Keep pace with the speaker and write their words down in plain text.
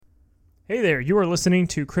Hey there, you are listening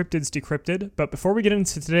to Cryptids Decrypted, but before we get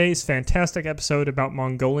into today's fantastic episode about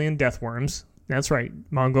Mongolian deathworms, that's right,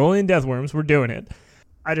 Mongolian deathworms, we're doing it.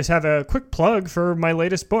 I just have a quick plug for my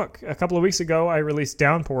latest book. A couple of weeks ago, I released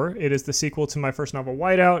Downpour. It is the sequel to my first novel,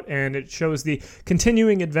 Whiteout, and it shows the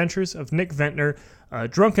continuing adventures of Nick Ventnor, a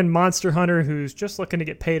drunken monster hunter who's just looking to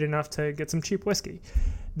get paid enough to get some cheap whiskey.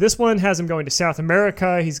 This one has him going to South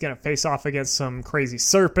America. He's going to face off against some crazy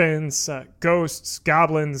serpents, ghosts,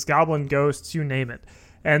 goblins, goblin ghosts, you name it.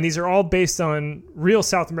 And these are all based on real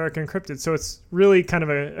South American cryptids, so it's really kind of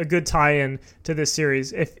a good tie-in to this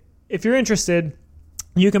series. If you're interested,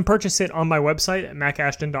 you can purchase it on my website at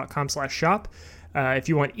macashton.com/shop. If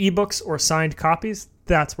you want ebooks or signed copies,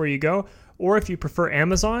 that's where you go. Or if you prefer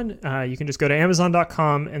Amazon, you can just go to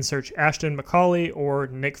amazon.com and search Ashton Macaulay or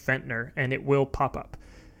Nick Ventnor, and it will pop up.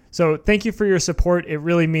 So thank you for your support. It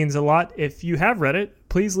really means a lot. If you have read it,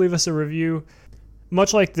 please leave us a review.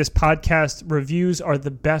 Much like this podcast, reviews are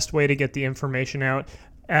the best way to get the information out.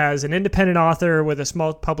 As an independent author with a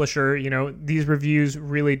small publisher, these reviews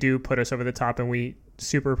really do put us over the top, and we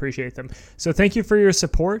super appreciate them. So thank you for your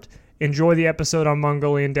support. Enjoy the episode on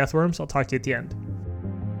Mongolian deathworms. I'll talk to you at the end.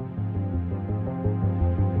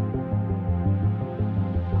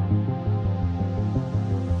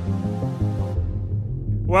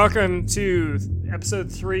 Welcome to episode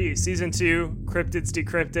 3, season 2, Cryptids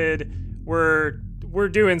Decrypted. We're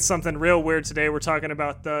doing something real weird today. We're talking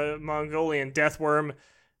about the Mongolian deathworm,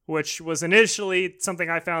 which was initially something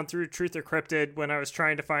I found through Truth or Cryptid when I was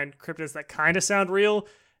trying to find cryptids that kind of sound real,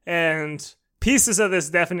 and pieces of this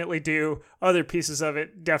definitely do. Other pieces of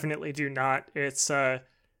it definitely do not. It's a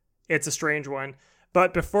strange one.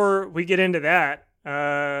 But before we get into that,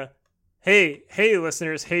 Hey,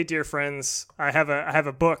 listeners! Hey, dear friends! I have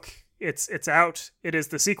a book. It's out. It is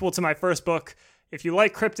the sequel to my first book. If you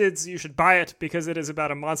like cryptids, you should buy it because it is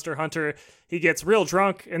about a monster hunter. He gets real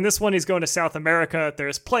drunk. In this one, he's going to South America.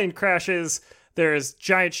 There's plane crashes. There's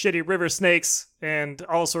giant shitty river snakes and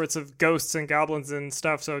all sorts of ghosts and goblins and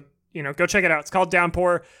stuff. So go check it out. It's called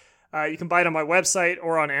Downpour. You can buy it on my website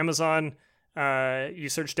or on Amazon. You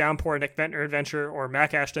search Downpour Nick Ventnor Adventure or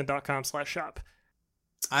macashton.com/shop.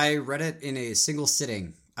 I read it in a single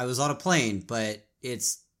sitting. I was on a plane, but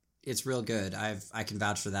it's real good. I can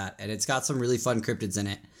vouch for that, and it's got some really fun cryptids in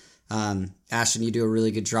it. Ashton, you do a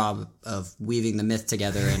really good job of weaving the myth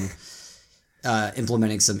together and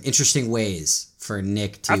implementing some interesting ways for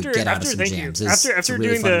Nick to get out of some jams. After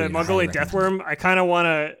really doing the Mongolian deathworm, I kind of want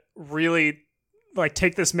to really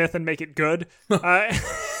take this myth and make it good,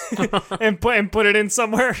 and put it in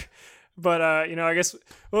somewhere. But, I guess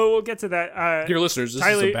we'll get to that. Dear listeners, this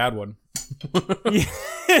is a bad one.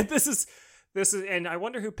 Yeah, this is, and I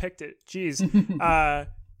wonder who picked it. Jeez.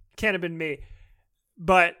 Can't have been me.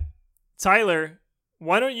 But Tyler,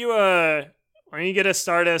 why don't you get us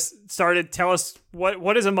started? Tell us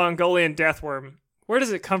what is a Mongolian deathworm? Where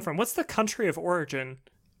does it come from? What's the country of origin?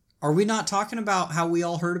 Are we not talking about how we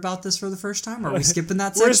all heard about this for the first time? Are we skipping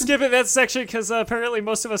that section? We're skipping that section because apparently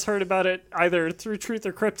most of us heard about it either through Truth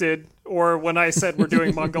or Cryptid or when I said we're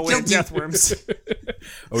doing Mongolian deathworms.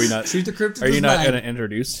 Are we not? Truth or Cryptid? Are you not going to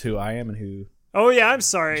introduce who I am and who? Oh yeah, I'm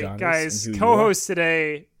sorry, John guys. Co-host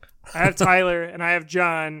today, I have Tyler and I have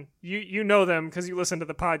John. You know them because you listen to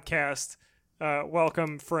the podcast.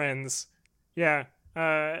 Welcome, friends. Yeah.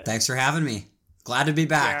 Thanks for having me. Glad to be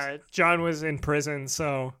back. Yeah, John was in prison,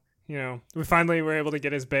 so. We finally were able to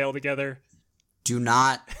get his bail together. Do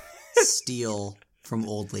not steal from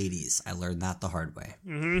old ladies. I learned that the hard way.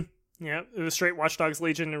 Mm-hmm. Yeah, it was straight Watch Dogs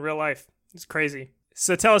Legion in real life. It's crazy.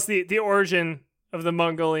 So tell us the origin of the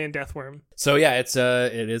Mongolian deathworm. So yeah, it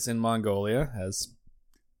is in Mongolia, as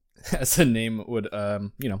the name would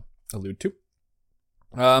allude to.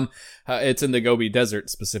 It's in the Gobi Desert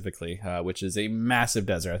specifically, which is a massive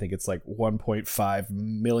desert. I think it's like 1.5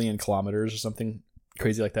 million kilometers or something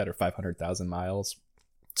crazy like that, or 500,000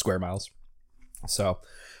 square miles. So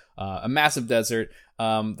a massive desert.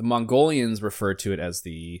 The Mongolians refer to it as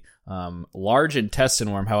the large intestine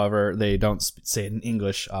worm. However, they don't say it in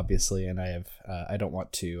English, obviously, and I don't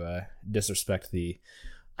want to disrespect the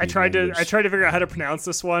I tried to figure out how to pronounce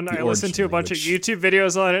this one. I listened to a bunch of YouTube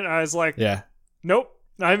videos on it, and I was like, yeah, nope,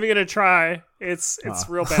 not even gonna try. It's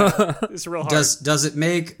real bad. It's real hard. Does it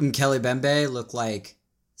make Mkeli Bembe look like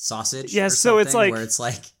sausage? Yeah, so it's like where it's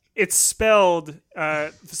like it's spelled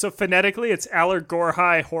so phonetically it's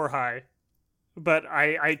Allergorhai Horhai, but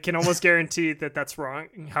I can almost guarantee that that's wrong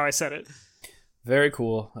how I said it. Very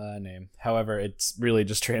cool name. However, it really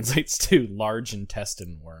just translates to large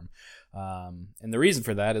intestine worm. And the reason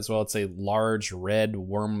for that is, well, it's a large red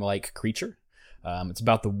worm-like creature. It's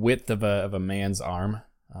about the width of a man's arm.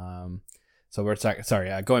 So we're talking.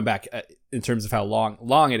 Sorry, going back in terms of how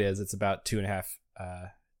long it is. It's about 2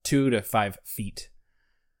 to 5 feet,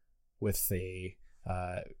 with the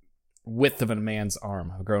width of a man's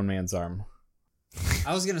arm, a grown man's arm.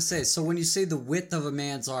 I was gonna say. So when you say the width of a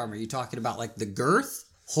man's arm, are you talking about like the girth,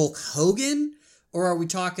 Hulk Hogan, or are we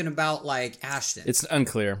talking about like Ashton? It's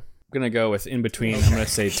unclear. I'm gonna go with in between. Okay. I'm gonna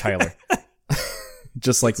say Tyler.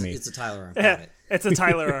 Just like me. It's a Tyler arm. Yeah, it's a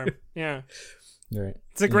Tyler arm. Yeah. Right.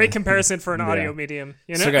 It's a great comparison for an audio medium.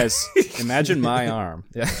 You know? So guys, imagine my arm.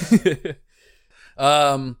 Yeah.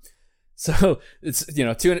 So it's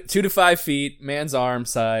 2 to 5 feet, man's arm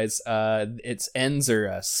size. Its ends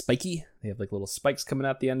are spiky. They have like little spikes coming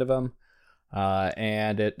out the end of them.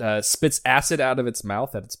 And it spits acid out of its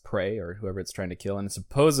mouth at its prey or whoever it's trying to kill, and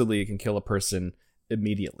supposedly it can kill a person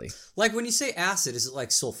immediately. Like when you say acid, is it like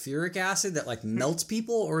sulfuric acid that like melts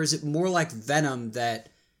people, or is it more like venom that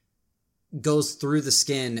goes through the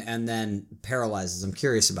skin and then paralyzes? I'm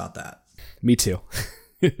curious about that. Me too.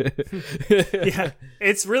 Yeah,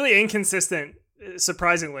 it's really inconsistent,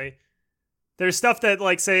 surprisingly. There's stuff that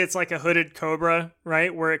like say it's like a hooded cobra,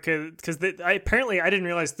 right? Where it could, because apparently I didn't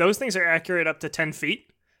realize those things are accurate up to 10 feet.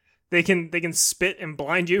 They can spit and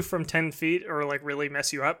blind you from 10 feet or like really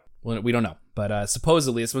mess you up. Well, we don't know, but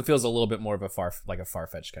supposedly this one feels a little bit more of a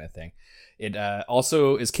far-fetched kind of thing. It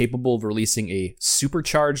also is capable of releasing a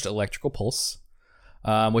supercharged electrical pulse,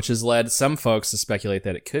 which has led some folks to speculate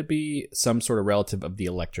that it could be some sort of relative of the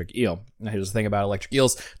electric eel. Now, here's the thing about electric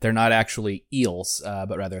eels. They're not actually eels,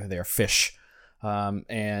 but rather they're fish.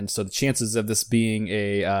 And so the chances of this being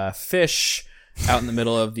a fish out in the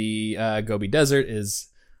middle of the Gobi Desert is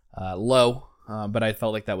low, but I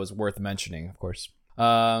felt like that was worth mentioning, of course.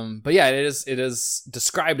 But yeah, it is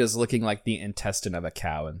described as looking like the intestine of a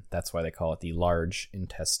cow, and that's why they call it the large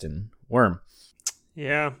intestine worm.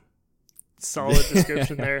 Yeah, solid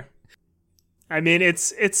description there. I mean,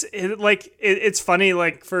 it's funny,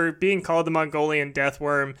 like for being called the Mongolian death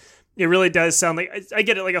worm, it really does sound like, I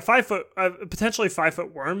get it, like a potentially 5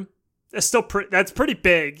 foot worm. That's still that's pretty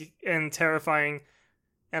big and terrifying.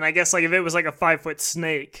 And I guess like if it was like a 5 foot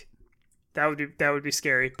snake, that would be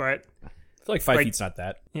scary, but I feel like 5 feet's not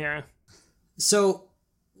that. Yeah. So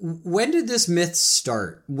when did this myth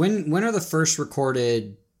start? When are the first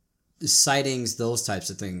recorded sightings, those types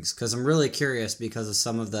of things? Because I'm really curious because of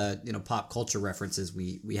some of the pop culture references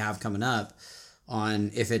we have coming up on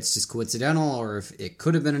if it's just coincidental or if it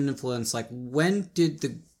could have been an influence. Like when did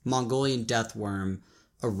the Mongolian death worm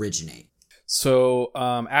originate? So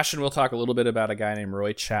Ashton will talk a little bit about a guy named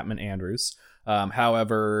Roy Chapman Andrews.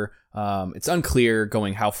 However, it's unclear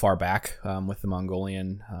going how far back with the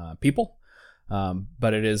Mongolian people,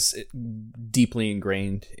 but it is deeply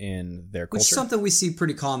ingrained in their culture. Which is something we see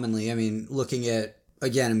pretty commonly. I mean, looking at,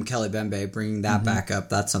 again, Mkele Bembe, bringing that back up,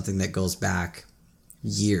 that's something that goes back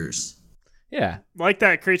years. Yeah. Like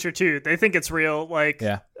that creature, too. They think it's real. Like,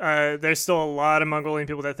 yeah. There's still a lot of Mongolian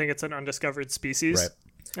people that think it's an undiscovered species. Right.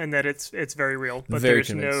 And that it's very real. But very there's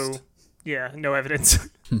convinced. no evidence.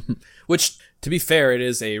 Which, to be fair, it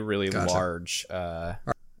is a really large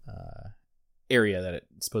area that it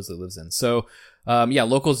supposedly lives in. So,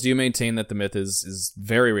 locals do maintain that the myth is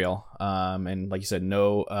very real. And like you said,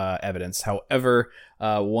 no evidence. However,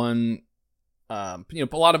 a lot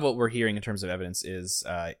of what we're hearing in terms of evidence is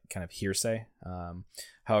kind of hearsay.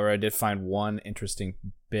 However, I did find one interesting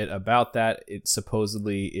bit about that. It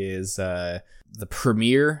supposedly is the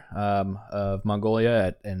premier of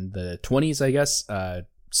Mongolia in the 1920s, I guess,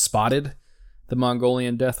 spotted the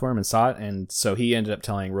Mongolian death worm and saw it. And so he ended up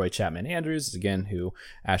telling Roy Chapman Andrews, again, who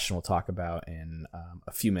Ashton will talk about in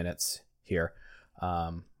a few minutes here.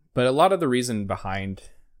 But a lot of the reason behind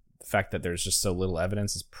the fact that there's just so little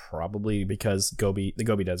evidence is probably because the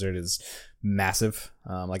Gobi Desert is massive.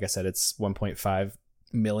 Like I said, it's 1.5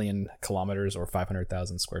 million kilometers or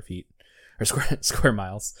 500,000 square feet or square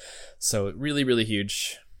miles. So really, really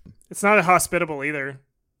huge. It's not hospitable either.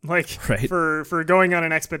 Like right. for going on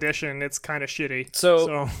an expedition, it's kind of shitty.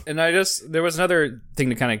 So and there was another thing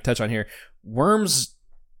to kind of touch on here. Worms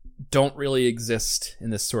don't really exist in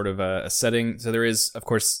this sort of a setting. So there is, of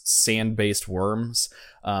course, sand-based worms.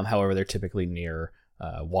 However, they're typically near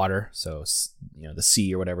water, so the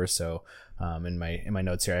sea or whatever. So in my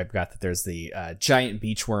notes here, I've got that there's the giant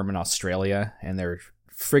beach worm in Australia, and they're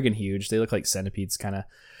friggin' huge. They look like centipedes, kind of.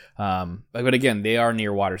 But again, they are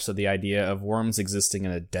near water, so the idea of worms existing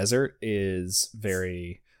in a desert is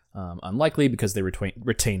very unlikely because they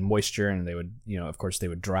retain moisture, and they would, of course, they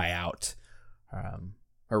would dry out.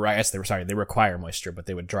 Or I guess they require moisture, but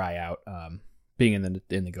they would dry out being in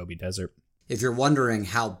the Gobi Desert. If you're wondering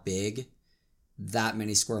how big that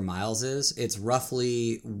many square miles is. It's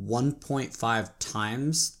roughly 1.5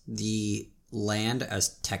 times the land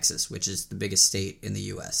as Texas, which is the biggest state in the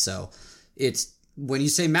U.S. So it's, when you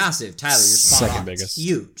say massive, Tyler, you're spot Second on. biggest. It's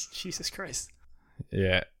huge. Jesus Christ.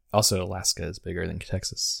 Yeah. Also, Alaska is bigger than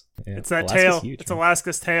Texas. Yeah. It's that Alaska's tail. huge, It's man.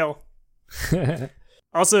 Alaska's tail.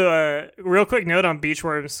 Also, real quick note on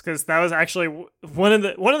beachworms, because that was actually one of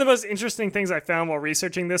the most interesting things I found while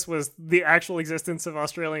researching this was the actual existence of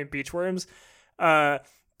Australian beachworms.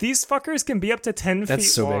 These fuckers can be up to 10 That's feet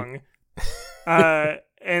so long. And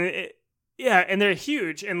they're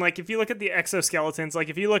huge. And like if you look at the exoskeletons, like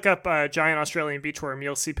if you look up giant Australian beachworm,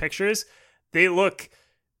 you'll see pictures. They look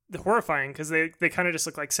horrifying because they kind of just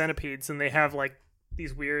look like centipedes, and they have like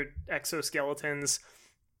these weird exoskeletons.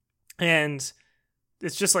 And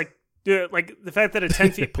it's just like the fact that a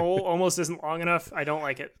 10 feet pole almost isn't long enough. I don't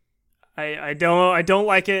like it. I don't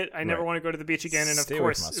like it. I never Right. want to go to the beach again. And of Stay away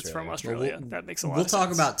course, from it's from Australia. Australia. That makes a lot We'll of talk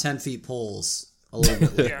sense. about 10 feet poles a little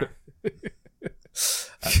bit later. Yeah.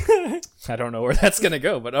 I don't know where that's going to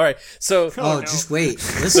go, but all right. So, Oh, no. just wait.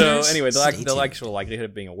 so Listeners, anyway, stay the tuned. actual likelihood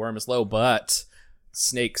of being a worm is low, but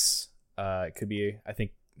snakes, it could be, I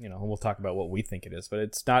think, we'll talk about what we think it is, but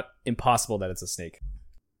it's not impossible that it's a snake.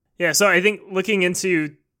 Yeah, so I think looking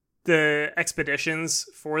into the expeditions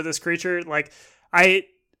for this creature, like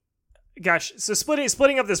so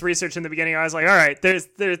splitting up this research in the beginning, I was like, all right, there's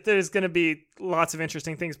going to be lots of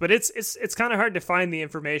interesting things, but it's kind of hard to find the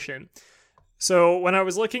information. So when I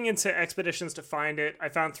was looking into expeditions to find it, I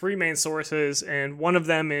found three main sources, and one of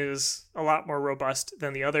them is a lot more robust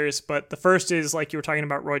than the others. But the first is, like you were talking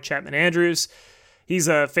about, Roy Chapman Andrews. He's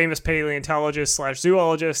a famous paleontologist /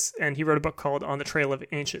 zoologist, and he wrote a book called On the Trail of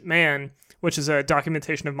Ancient Man, which is a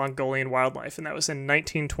documentation of Mongolian wildlife, and that was in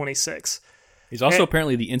 1926. He's also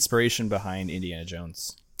apparently the inspiration behind Indiana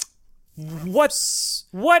Jones. What?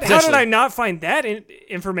 How did Potentially. I not find that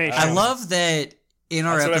information? I love that in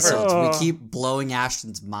our That's what I've heard. episodes we keep blowing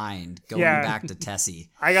Ashton's mind going Yeah. back to Tessie.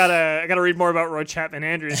 I gotta read more about Roy Chapman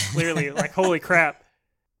Andrews. Clearly, like holy crap.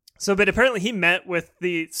 So, but apparently he met with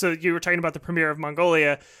so you were talking about the premier of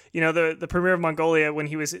Mongolia. The premier of Mongolia, when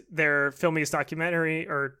he was there filming his documentary,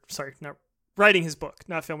 writing his book,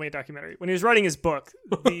 not filming a documentary. When he was writing his book,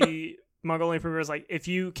 the Mongolian premier was like, if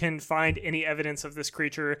you can find any evidence of this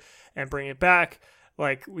creature and bring it back,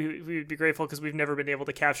 like we would be grateful, because we've never been able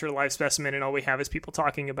to capture a live specimen, and all we have is people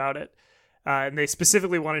talking about it. And they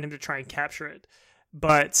specifically wanted him to try and capture it,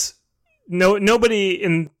 but nobody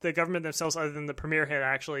in the government themselves, other than the premier, had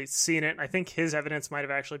actually seen it. I think his evidence might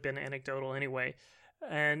have actually been anecdotal anyway.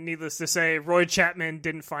 And needless to say, Roy Chapman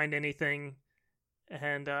didn't find anything.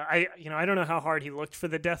 And I don't know how hard he looked for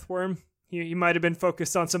the death worm. He might have been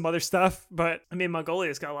focused on some other stuff, but I mean,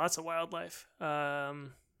 Mongolia's got lots of wildlife. I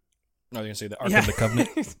was going to say the Ark of the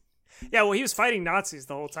Covenant. Yeah, well, he was fighting Nazis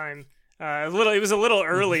the whole time. It was a little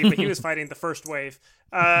early, but he was fighting the first wave.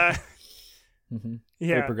 Very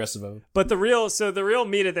Yeah, progressive of it. but the real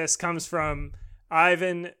meat of this comes from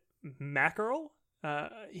Ivan Makarel.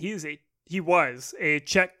 He was a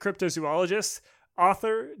Czech cryptozoologist,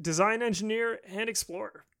 author, design engineer, and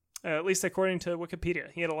explorer. At least according to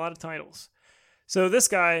Wikipedia, he had a lot of titles. So this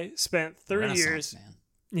guy spent 30 years. Renaissance man.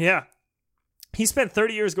 Yeah. He spent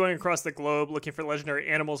 30 years going across the globe looking for legendary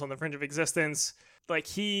animals on the fringe of existence. Like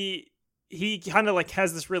he kind of like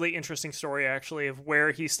has this really interesting story actually of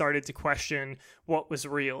where he started to question what was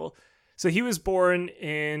real. So he was born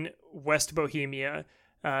in West Bohemia,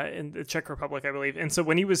 in the Czech Republic, I believe. And so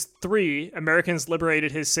when he was 3, Americans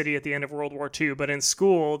liberated his city at the end of World War II. But in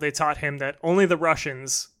school, they taught him that only the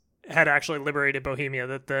Russians had actually liberated Bohemia,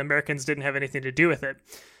 that the Americans didn't have anything to do with it.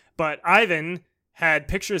 But Ivan had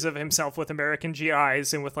pictures of himself with American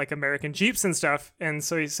GIs and with like American Jeeps and stuff. And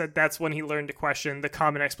so he said that's when he learned to question the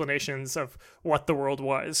common explanations of what the world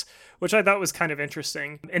was, which I thought was kind of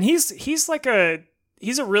interesting. And he's a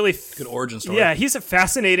really Good origin story. Yeah, he's a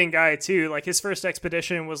fascinating guy too. Like his first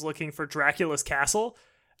expedition was looking for Dracula's castle,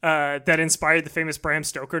 that inspired the famous Bram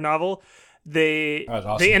Stoker novel. They That was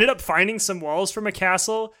awesome. they ended up finding some walls from a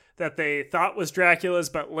castle that they thought was Dracula's,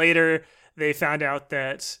 but later they found out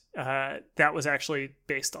that that was actually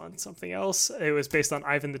based on something else. It was based on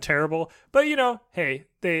Ivan the Terrible. But hey,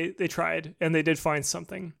 they tried and they did find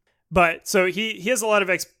something. But so he has a lot of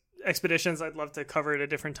expeditions. I'd love to cover at a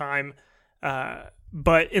different time.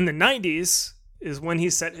 But in the 90s is when he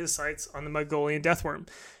set his sights on the Mongolian deathworm.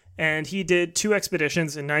 And he did 2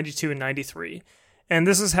 expeditions in 92 and 93. And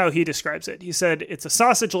this is how he describes it. He said, it's a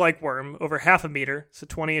sausage-like worm, over half a meter, so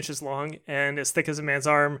 20 inches long, and as thick as a man's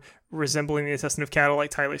arm, resembling the intestine of cattle, like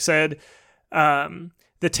Tyler said.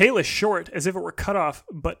 The tail is short, as if it were cut off,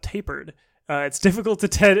 but tapered. It's difficult to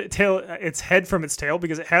tell its head from its tail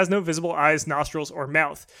because it has no visible eyes, nostrils, or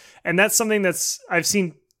mouth. And that's something I've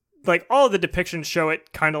seen, like, all of the depictions show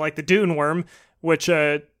it kind of like the dune worm, which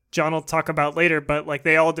John will talk about later, but like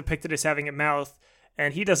they all depict it as having a mouth,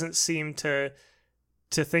 and he doesn't seem to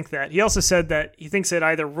think that. He also said that he thinks it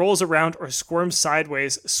either rolls around or squirms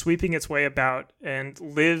sideways, sweeping its way about, and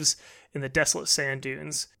lives in the desolate sand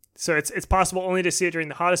dunes. So it's possible only to see it during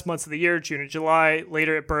the hottest months of the year, June and July.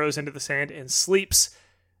 Later, it burrows into the sand and sleeps.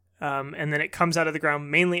 And then it comes out of the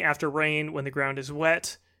ground mainly after rain when the ground is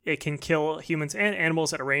wet. It can kill humans and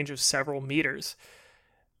animals at a range of several meters,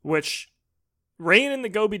 which rain in the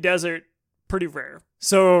Gobi Desert, pretty rare.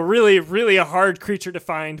 So really, really a hard creature to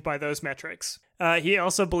find by those metrics. He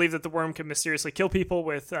also believed that the worm could mysteriously kill people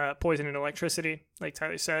with poison and electricity, like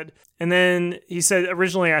Tyler said. And then he said,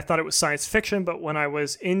 originally I thought it was science fiction, but when I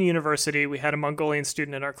was in university, we had a Mongolian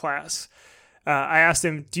student in our class. I asked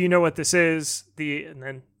him, do you know what this is? And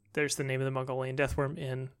then there's the name of the Mongolian death worm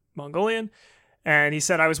in Mongolian. And he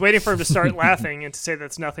said, I was waiting for him to start laughing and to say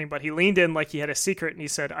that's nothing, but he leaned in like he had a secret, and he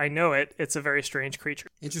said, I know it. It's a very strange creature.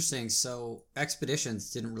 Interesting. So expeditions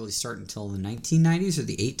didn't really start until the 1990s or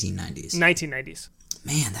the 1890s? 1990s.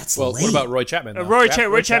 Man, that's Well, late. what about Roy Chapman? Roy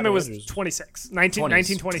Chapman was 26.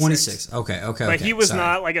 1926. 26. Okay. But he was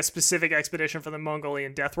not like a specific expedition for the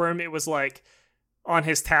Mongolian death worm. It was like on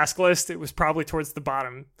his task list. It was probably towards the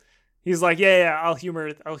bottom. He's like, yeah, I'll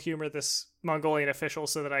humor this Mongolian official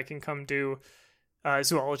so that I can come do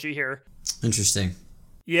zoology here. Interesting.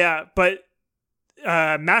 Yeah, but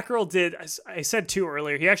Mackerel did, I said 2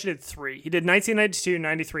 earlier, he actually did 3. He did 1992,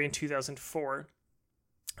 93, and 2004.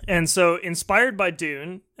 And so, inspired by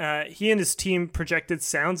Dune, he and his team projected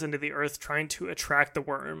sounds into the earth trying to attract the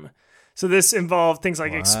worm. So this involved things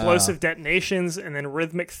like explosive detonations and then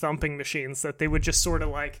rhythmic thumping machines that they would just sort of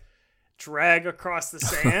like drag across the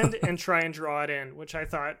sand and try and draw it in, which I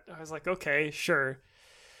was like, okay, sure.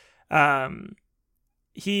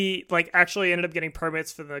 He like actually ended up getting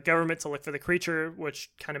permits for the government to look for the creature,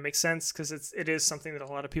 which kind of makes sense because it is something that a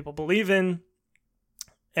lot of people believe in.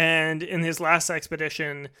 And in his last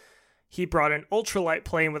expedition, he brought an ultralight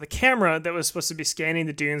plane with a camera that was supposed to be scanning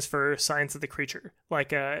the dunes for signs of the creature,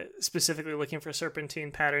 like specifically looking for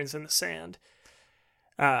serpentine patterns in the sand.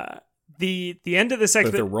 The end of this expedition,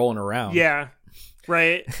 if they're rolling around, yeah.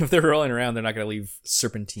 Right. If they're rolling around, they're not going to leave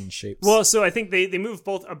serpentine shapes. Well, so I think they move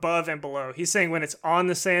both above and below. He's saying when it's on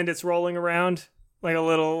the sand, it's rolling around like a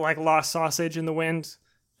little like lost sausage in the wind.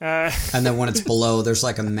 And then when it's below, there's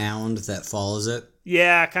like a mound that follows it.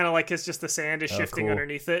 Yeah, kind of like it's just the sand is shifting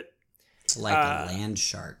underneath it. Like a land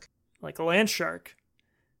shark. Like a land shark.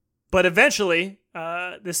 But eventually,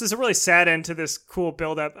 this is a really sad end to this cool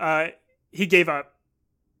buildup. He gave up.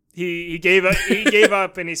 He gave up. He gave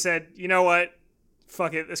up, and he said, "You know what?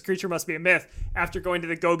 Fuck it, this creature must be a myth," after going to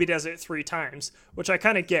the Gobi Desert 3 times, which I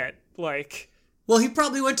kind of get. Like, well, he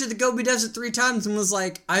probably went to the Gobi Desert 3 times and was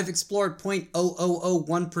like, I've explored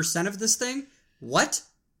 0.0001% of this thing? What?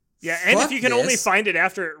 Yeah, and if you can only find it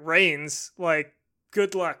after it rains, like,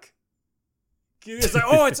 good luck. It's like,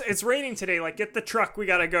 oh, it's raining today, like, get the truck, we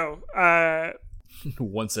gotta go.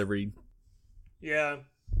 Once every... Yeah.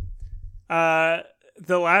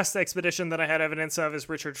 The last expedition that I had evidence of is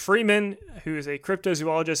Richard Freeman, who is a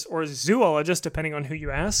cryptozoologist or zoologist, depending on who you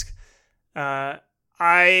ask. I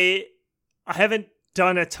haven't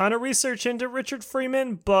done a ton of research into Richard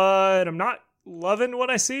Freeman, but I'm not loving what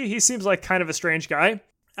I see. He seems like kind of a strange guy.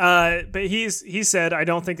 But he said, I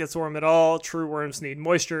don't think it's a worm at all. True worms need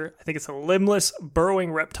moisture. I think it's a limbless,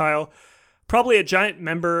 burrowing reptile, probably a giant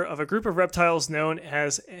member of a group of reptiles known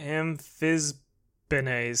as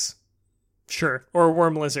amphisbaenes. Sure. Or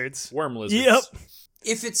worm lizards. Worm lizards. Yep.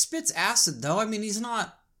 If it spits acid, though, I mean, he's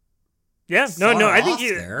not. Yeah. No. I think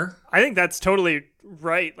there. I think that's totally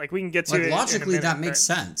right. Like we can get to like it logically, in a minute, that makes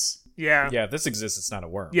sense. Yeah. Yeah. If this exists, it's not a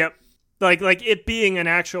worm. Yep. Like it being an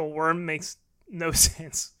actual worm makes no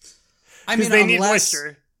sense. I mean, they need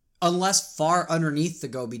moisture. Unless far underneath the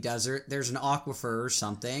Gobi Desert, there's an aquifer or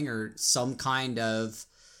something, or some kind of.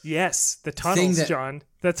 Yes, the tunnels, John.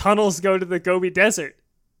 The tunnels go to the Gobi Desert.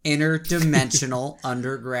 Interdimensional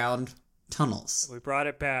underground tunnels. We brought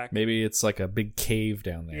it back. Maybe it's like a big cave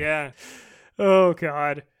down there. Yeah. Oh,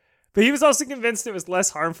 God. But he was also convinced it was less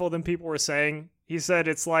harmful than people were saying. He said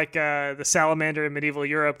it's like the salamander in medieval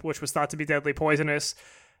Europe, which was thought to be deadly poisonous.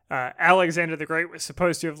 Alexander the Great was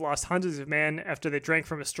supposed to have lost hundreds of men after they drank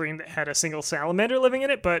from a stream that had a single salamander living in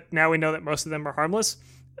it, but now we know that most of them are harmless.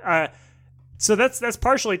 So that's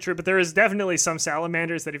partially true, but there is definitely some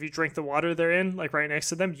salamanders that if you drink the water they're in, like right next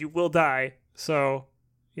to them, you will die. So,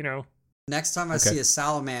 you know. Next time I see a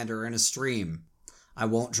salamander in a stream, I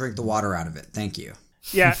won't drink the water out of it. Thank you.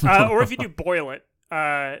 Yeah, or if you do boil it.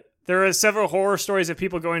 There are several horror stories of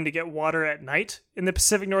people going to get water at night in the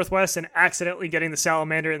Pacific Northwest and accidentally getting the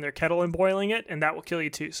salamander in their kettle and boiling it, and that will kill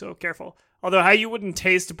you too, so careful. Although how you wouldn't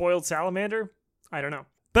taste boiled salamander, I don't know.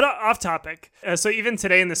 But off topic. So even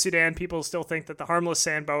today in the Sudan, people still think that the harmless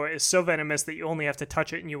sand boa is so venomous that you only have to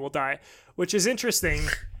touch it and you will die, which is interesting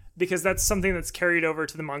because that's something that's carried over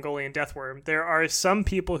to the Mongolian deathworm. There are some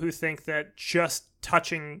people who think that just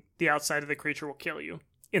touching the outside of the creature will kill you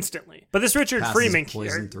instantly. But this Richard Freeman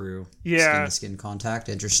poison through skin-to-skin contact.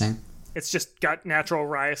 Interesting. It's just got natural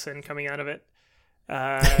ricin coming out of it.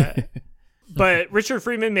 But Richard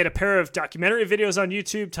Freeman made a pair of documentary videos on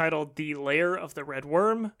YouTube titled The Lair of the Red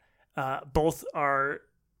Worm. Both are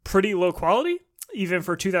pretty low quality, even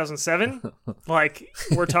for 2007. Like,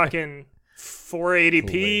 we're talking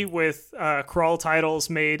 480p with crawl titles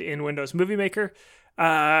made in Windows Movie Maker.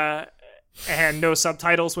 And no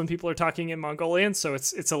subtitles when people are talking in Mongolian, so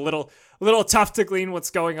it's a little tough to glean what's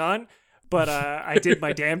going on. But I did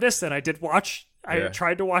my damnedest, and I did watch. I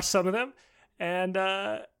tried to watch some of them, and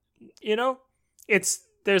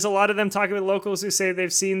there's a lot of them talking with locals who say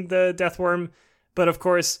they've seen the death worm, but of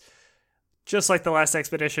course, just like the last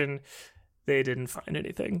expedition, they didn't find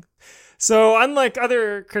anything. So unlike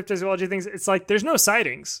other cryptozoology things, it's like there's no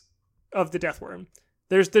sightings of the death worm.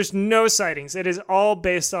 There's no sightings. It is all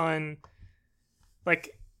based on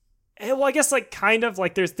like, well, I guess like kind of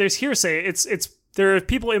like there's hearsay. There are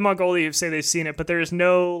people in Mongolia who say they've seen it, but there is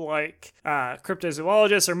no like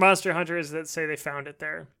cryptozoologists or monster hunters that say they found it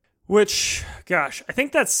there. Which, gosh, I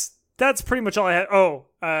think that's pretty much all I had. Oh,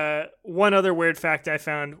 one other weird fact I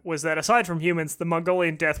found was that aside from humans, the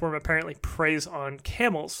Mongolian deathworm apparently preys on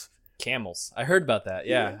camels. Camels. I heard about that.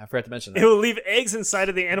 Yeah, I forgot to mention that. It will leave eggs inside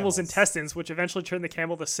of the animal's intestines, which eventually turn the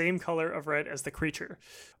camel the same color of red as the creature.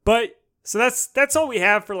 But so that's all we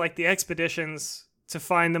have for like the expeditions to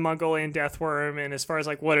find the Mongolian deathworm and as far as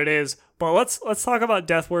like what it is. But let's talk about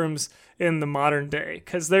deathworms in the modern day,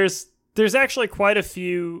 because there's actually quite a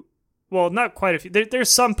few. Well, not quite a few. There's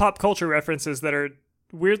some pop culture references that are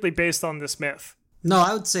weirdly based on this myth. No,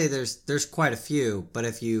 I would say there's quite a few, but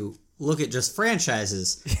if you look at just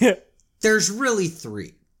franchises, there's really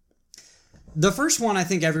 3. The first one I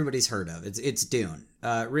think everybody's heard of. It's Dune.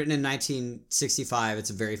 Written in 1965. It's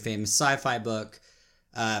a very famous sci-fi book.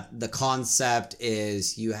 The concept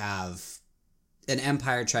is you have an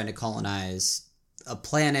empire trying to colonize a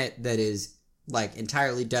planet that is like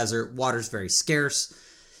entirely desert. Water's very scarce.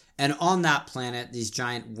 And on that planet, these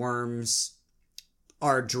giant worms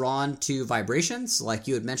are drawn to vibrations, like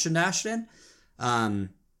you had mentioned, Ashton.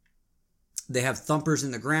 They have thumpers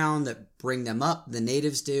in the ground that bring them up. The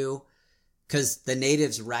natives do. Because the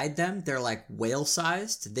natives ride them. They're like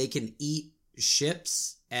whale-sized. They can eat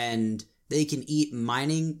ships and they can eat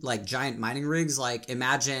mining, like giant mining rigs. Like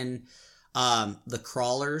imagine the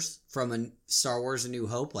crawlers from Star Wars A New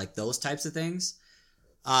Hope, like those types of things.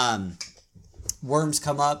 Worms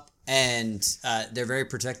come up. And they're very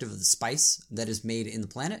protective of the spice that is made in the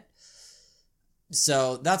planet.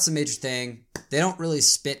 So that's a major thing. They don't really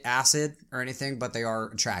spit acid or anything, but they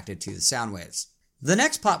are attracted to the sound waves. The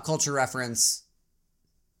next pop culture reference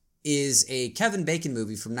is a Kevin Bacon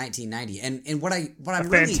movie from 1990. And what I'm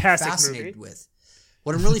really fascinated with,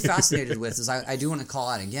 is I do want to call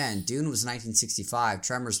out again, Dune was 1965,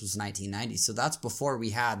 Tremors was 1990. So that's before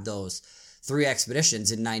we had those 3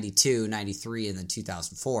 expeditions in 92, 93, and then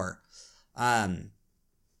 2004.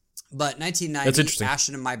 But 1990,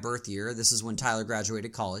 Ashton and my birth year. This is when Tyler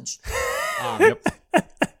graduated college. Yep.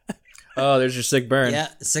 Oh, there's your sick burn. Yeah,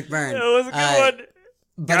 sick burn. That was a good one.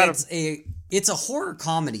 But it's a horror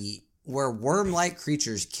comedy where worm-like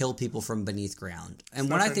creatures kill people from beneath ground. And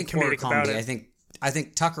when I think horror comedy, I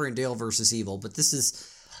think Tucker and Dale versus Evil. But this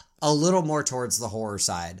is a little more towards the horror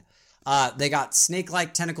side. They got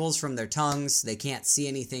snake-like tentacles from their tongues. They can't see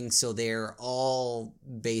anything, so they're all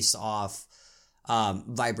based off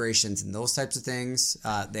vibrations and those types of things.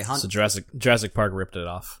 They hunt. So Jurassic Park ripped it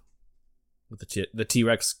off. With the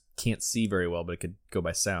T-Rex can't see very well, but it could go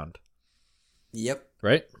by sound. Yep.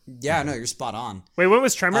 Right? Yeah, no, you're spot on. Wait, what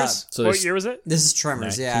was Tremors? What year was it? This is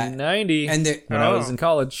Tremors, 1990, and when I was in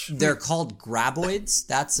college. They're called graboids.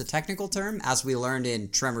 That's a technical term, as we learned in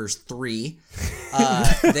Tremors 3.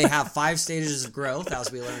 They have 5 stages of growth,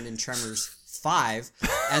 as we learned in Tremors 5.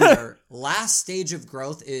 And their last stage of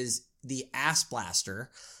growth is the ass blaster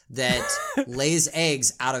that lays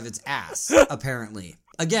eggs out of its ass, apparently.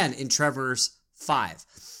 Again, in Tremors 5.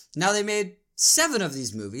 Now, they made 7 of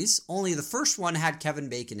these movies. Only the first one had Kevin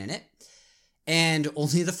Bacon in it. And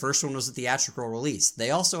only the first one was a theatrical release.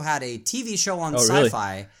 They also had a TV show on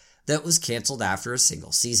Sci-Fi that was canceled after a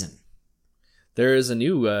single season. There is a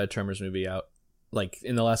new Tremors movie out, like,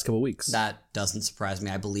 in the last couple weeks. That doesn't surprise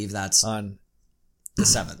me. I believe that's On the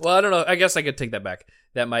 7th. Well, I don't know. I guess I could take that back.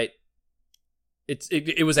 That might...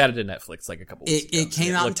 It was added to Netflix like a couple weeks ago. It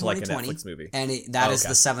came out in looked like 2020, a Netflix movie. and that is the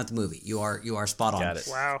 7th movie. You are spot on. Got it.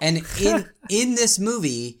 Wow. And in this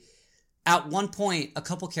movie, at one point, a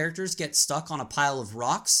couple characters get stuck on a pile of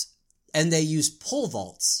rocks, and they use pole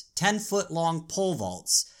vaults, 10-foot long pole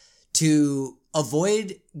vaults, to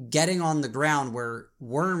avoid getting on the ground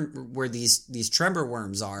where these tremor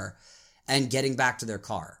worms are, and getting back to their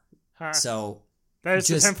car. Huh. So That is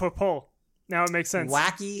the just 10-foot pole. Now it makes sense.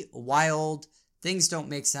 wacky, wild, things don't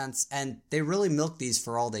make sense, and they really milked these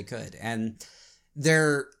for all they could. And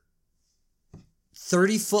they're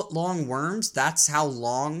 30-foot long worms. That's how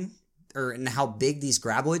long and how big these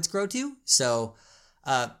graboids grow to. So,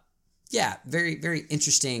 yeah, very, very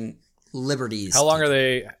interesting liberties. How long are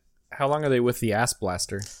they? How long are they with the ass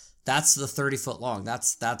blaster? That's the 30-foot long.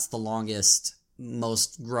 That's the longest,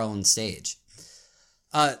 most grown stage.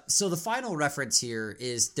 So the final reference here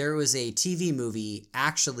is there was a TV movie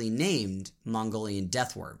actually named Mongolian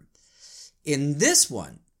Deathworm. In this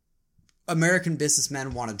one, American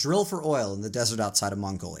businessmen want to drill for oil in the desert outside of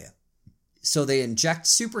Mongolia. So they inject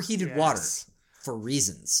superheated water for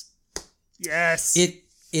reasons. Yes.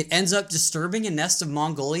 It ends up disturbing a nest of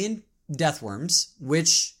Mongolian deathworms,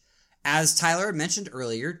 which, as Tyler had mentioned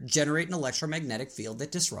earlier, generate an electromagnetic field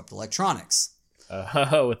that disrupt electronics.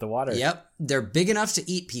 With the water. Yep. They're big enough to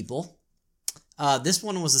eat people. This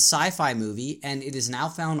one was a sci-fi movie, and it is now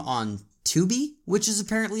found on Tubi, which is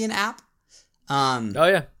apparently an app. Oh,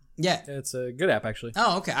 yeah. Yeah. It's a good app, actually.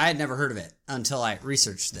 Oh, okay. I had never heard of it until I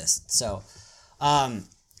researched this. So,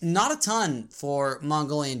 not a ton for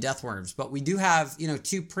Mongolian deathworms, but we do have,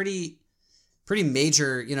 two pretty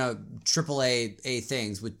major, AAA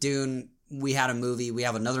things. With Dune, we had a movie. We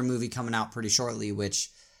have another movie coming out pretty shortly, which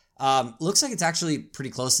looks like it's actually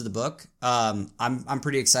pretty close to the book. I'm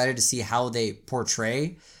pretty excited to see how they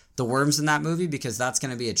portray the worms in that movie, because that's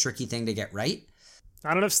going to be a tricky thing to get right.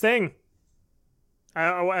 Not enough Sting.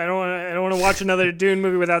 I don't want to watch another Dune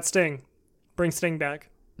movie without Sting. Bring Sting back.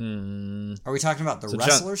 Are we talking about the So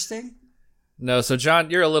wrestlers thing? No, so John,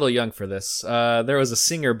 you're a little young for this. There was a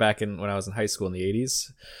singer back when I was in high school in the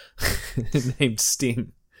 80s named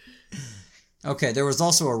Sting. Okay, there was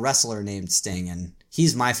also a wrestler named Sting, and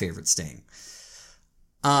he's my favorite Sting.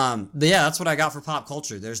 But yeah, that's what I got for pop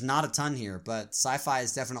culture. There's not a ton here, but sci-fi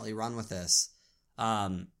has definitely run with this.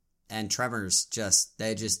 And Tremors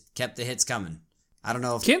they just kept the hits coming. I don't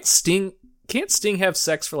know if Can't Sting have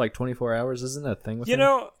sex for like 24 hours? Isn't that a thing with him?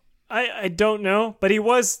 I don't know, but he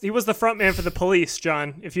was the front man for the Police,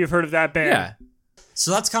 John, if you've heard of that band. Yeah.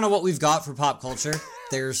 So that's kind of what we've got for pop culture.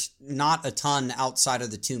 There's not a ton outside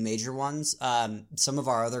of the two major ones. Some of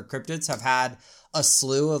our other cryptids have had a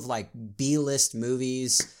slew of like B-list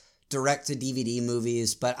movies, direct-to-DVD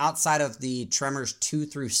movies, but outside of the Tremors 2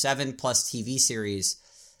 through 7 plus TV series,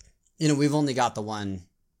 we've only got the one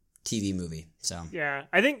TV movie. So Yeah,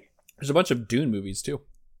 I think There's a bunch of Dune movies, too.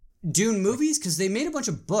 Dune movies, because they made a bunch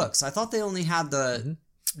of books. I thought they only had the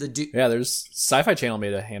Yeah, there's Sci-Fi Channel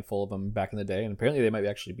made a handful of them back in the day, and apparently they might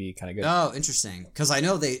actually be kind of good. Oh, interesting. Because I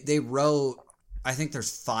know they wrote, I think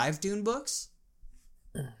there's 5 Dune books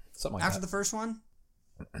Something like after that. the first one.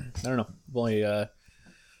 I don't know. I've only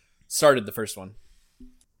started the first one.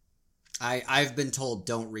 I've been told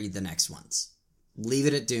don't read the next ones. Leave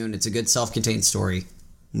it at Dune. It's a good self-contained story.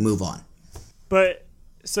 Move on. But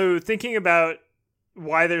so thinking about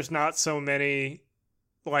why there's not so many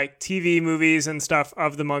like TV movies and stuff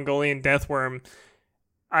of the Mongolian deathworm,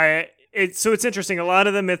 it's interesting. A lot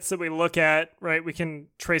of the myths that we look at, right, we can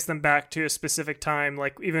trace them back to a specific time.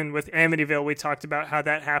 Like even with Amityville, we talked about how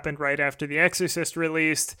that happened right after The Exorcist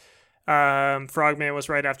released. Frogman was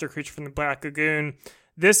right after Creature from the Black Lagoon.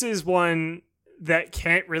 This is one that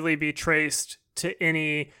can't really be traced to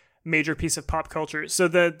any major piece of pop culture. So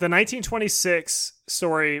the 1926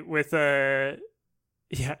 story with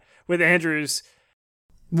Andrews.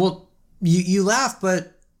 Well, you laugh,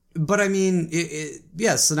 but I mean,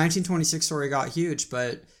 yes, the 1926 story got huge,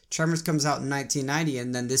 but Tremors comes out in 1990,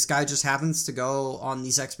 and then this guy just happens to go on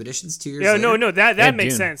these expeditions 2 years later. No, that And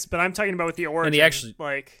makes Dune. sense. But I'm talking about with the origin. And he actually-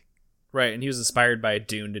 like, Right, and he was inspired by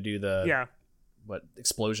Dune to do the yeah,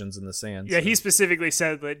 explosions in the sand. yeah. so- He specifically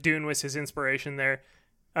said that Dune was his inspiration there.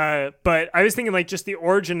 But I was thinking like just the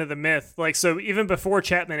origin of the myth. Like, so even before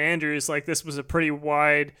Chapman Andrews, like this was a pretty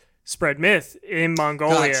widespread myth in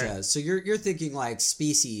Mongolia. Gotcha. So you're thinking like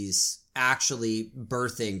species actually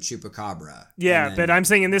birthing Chupacabra. Yeah, and but then I'm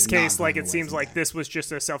saying in this not case, like going it away seems from like there. this was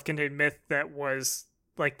just a self-contained myth that was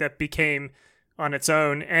like that became on its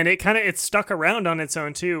own, and it stuck around on its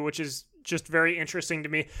own too, which is just very interesting to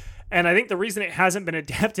me. And I think the reason it hasn't been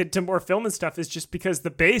adapted to more film and stuff is just because the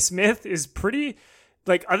base myth is pretty,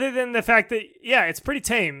 like, other than the fact that, yeah, it's pretty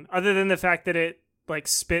tame, other than the fact that it, like,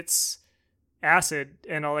 spits acid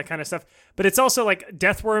and all that kind of stuff. But it's also, like,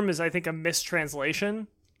 Deathworm is, I think, a mistranslation.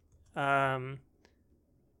 So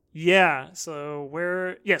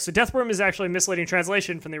Deathworm is actually a misleading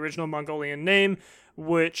translation from the original Mongolian name,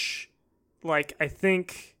 which, like, I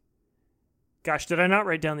think, gosh, did I not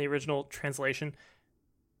write down the original translation?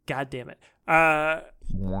 God damn it. Yeah,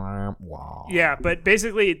 but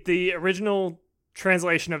basically the original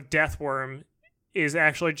translation of Deathworm is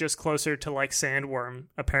actually just closer to, like, sandworm,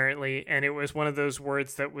 apparently, and it was one of those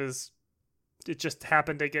words that it just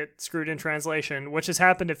happened to get screwed in translation, which has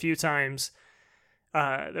happened a few times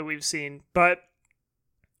that we've seen. But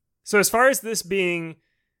so as far as this being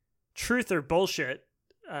truth or bullshit,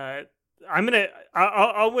 I'll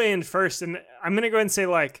weigh in first, and I'm gonna go ahead and say,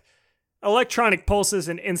 like, electronic pulses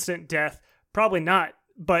and instant death, probably not.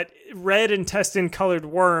 But red intestine colored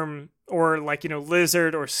worm, or, like,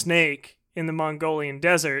 lizard or snake in the Mongolian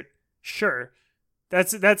desert, sure.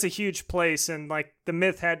 That's a huge place, and, like, the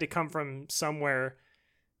myth had to come from somewhere.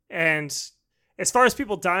 And as far as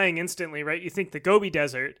people dying instantly, right? You think the Gobi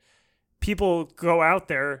Desert, people go out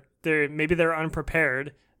there, maybe they're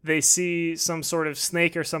unprepared, they see some sort of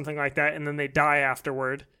snake or something like that, and then they die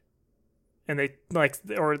afterward. And they,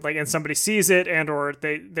 and somebody sees it, or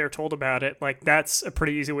they're told about it. Like, that's a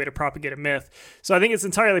pretty easy way to propagate a myth. So I think it's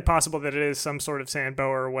entirely possible that it is some sort of sand boa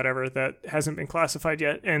or whatever that hasn't been classified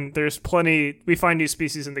yet. And there's plenty, we find new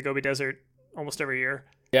species in the Gobi Desert almost every year.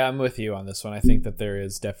 Yeah, I'm with you on this one. I think that there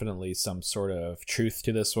is definitely some sort of truth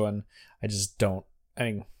to this one. I just don't,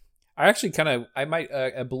 I actually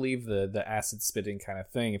I believe the acid spitting kind of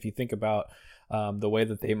thing. If you think about the way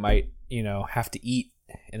that they might, have to eat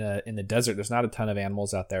in the desert, there's not a ton of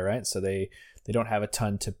animals out there, right? So they don't have a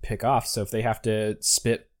ton to pick off. So if they have to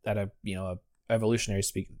spit at a evolution,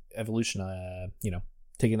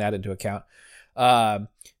 taking that into account, you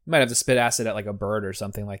might have to spit acid at, like, a bird or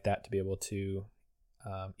something like that to be able to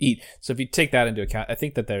eat. So if you take that into account, I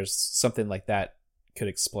think that there's something like that could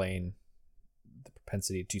explain the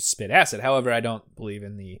propensity to spit acid. However, I don't believe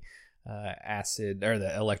in the acid or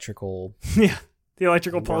the electrical the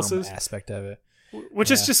electrical pulses aspect of it.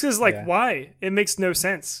 Which is just because, like, why? It makes no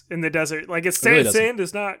sense in the desert. Like, sand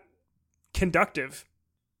is not conductive.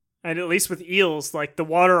 And at least with eels, like, the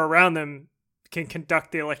water around them can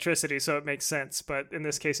conduct the electricity, so it makes sense. But in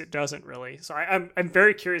this case, it doesn't really. So I'm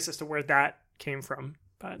very curious as to where that came from.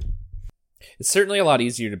 But it's certainly a lot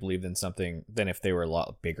easier to believe than if they were a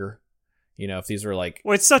lot bigger. If these were, like,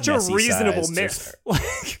 well, it's such a reasonable myth.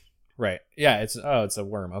 Right. Yeah, it's a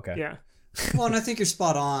worm. Okay. Yeah. Well, and I think you're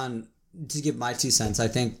spot on. To give my 2 cents, I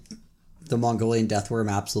think the Mongolian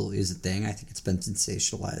deathworm absolutely is a thing. I think it's been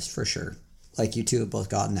sensationalized for sure. Like, you two have both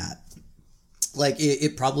gotten that. Like,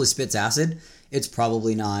 it probably spits acid. It's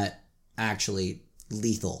probably not actually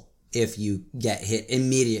lethal if you get hit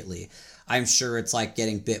immediately. I'm sure it's like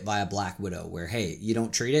getting bit by a black widow where, hey, you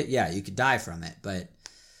don't treat it, yeah, you could die from it. But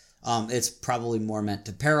it's probably more meant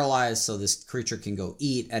to paralyze so this creature can go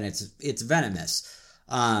eat, and it's venomous.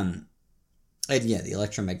 And yeah, the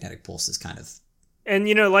electromagnetic pulse is kind of... And,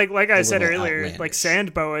 like I said earlier, outlandish. Like,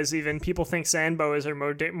 sand boas, even, people think sand boas are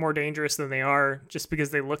more dangerous than they are just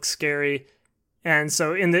because they look scary. And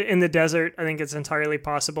so in the desert, I think it's entirely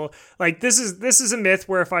possible. Like, this is a myth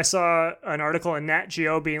where if I saw an article in Nat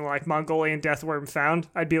Geo being like, Mongolian deathworm found,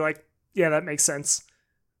 I'd be like, yeah, that makes sense.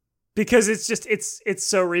 Because it's just, it's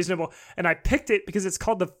so reasonable. And I picked it because it's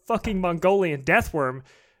called the fucking Mongolian deathworm.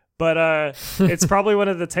 But it's probably one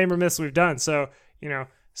of the tamer myths we've done. So,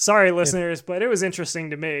 sorry, listeners, but it was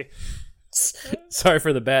interesting to me. Sorry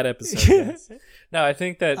for the bad episode. No, I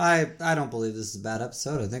think that... I don't believe this is a bad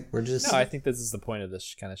episode. I think we're just... No, I think this is the point of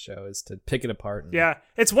this kind of show, is to pick it apart. Yeah,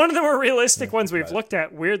 it's one of the more realistic ones we've looked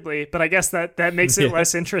at, weirdly. But I guess that makes it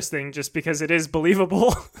less interesting just because it is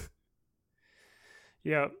believable.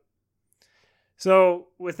 Yeah. So,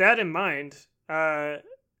 with that in mind, I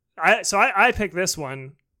picked this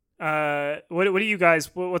one. What do you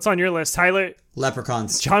guys? What's on your list, Tyler?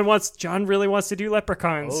 Leprechauns. John really wants to do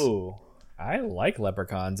leprechauns. Oh, I like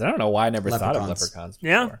leprechauns. I don't know why I never thought of leprechauns before.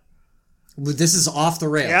 Yeah, this is off the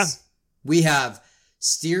rails. Yeah. We have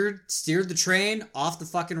steered the train off the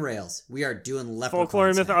fucking rails. We are doing leprechauns. Folklore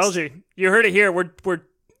and mythology. Next. You heard it here. We're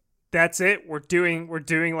that's it. We're doing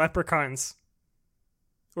leprechauns.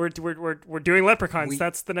 We're doing leprechauns.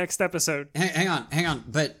 That's the next episode. Hang on.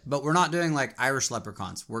 But we're not doing, like, Irish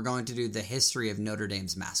leprechauns. We're going to do the history of Notre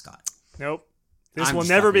Dame's mascot. Nope. This I'm will just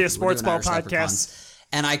never fucking be a with you. We're sports doing ball Irish podcast. Leprechauns,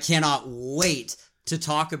 and I cannot wait to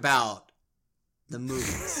talk about the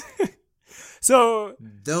movies. So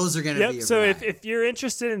Those are going to be a so ride. if you're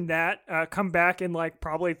interested in that, come back in like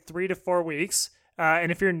probably 3 to 4 weeks.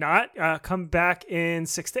 And if you're not, come back in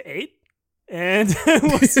 6 to 8. And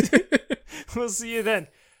we'll see you then.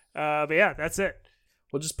 But yeah, that's it.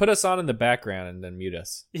 Well, just put us on in the background and then mute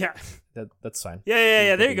us. Yeah. That's fine.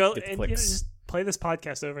 Yeah. There you go. Get the And clicks. just play this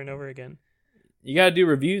podcast over and over again. You got to do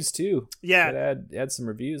reviews too. Yeah. You gotta add some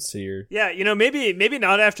reviews to your. Yeah, maybe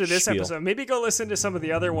not after this Spiel. episode. Maybe go listen to some of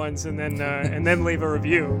the other ones and then leave a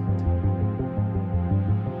review.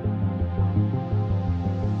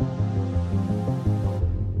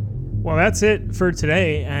 Well, that's it for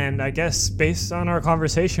today, and I guess based on our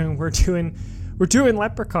conversation, we're doing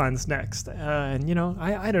leprechauns next. And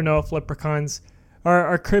I don't know if leprechauns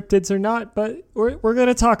are cryptids or not, but we're going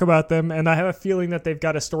to talk about them, and I have a feeling that they've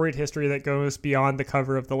got a storied history that goes beyond the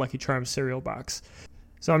cover of the Lucky Charms cereal box.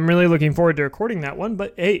 So I'm really looking forward to recording that one.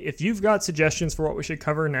 But hey, if you've got suggestions for what we should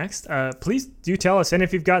cover next, please do tell us. And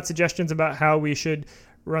if you've got suggestions about how we should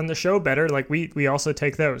run the show better, like we also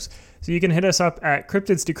take those. So you can hit us up at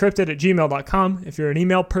cryptidsdecrypted@gmail.com if you're an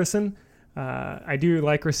email person. I do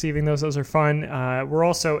like receiving those. Those are fun. We're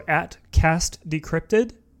also at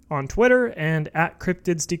CastDecrypted on Twitter and at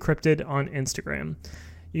CryptidsDecrypted on Instagram.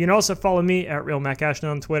 You can also follow me at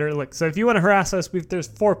RealMacAshton on Twitter. Look, so if you want to harass us, there's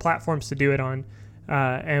 4 platforms to do it on.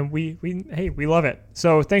 And we love it.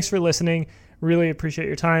 So thanks for listening. Really appreciate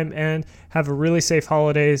your time, and have a really safe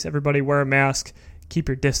holidays. Everybody wear a mask, keep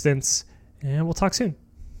your distance, and we'll talk soon.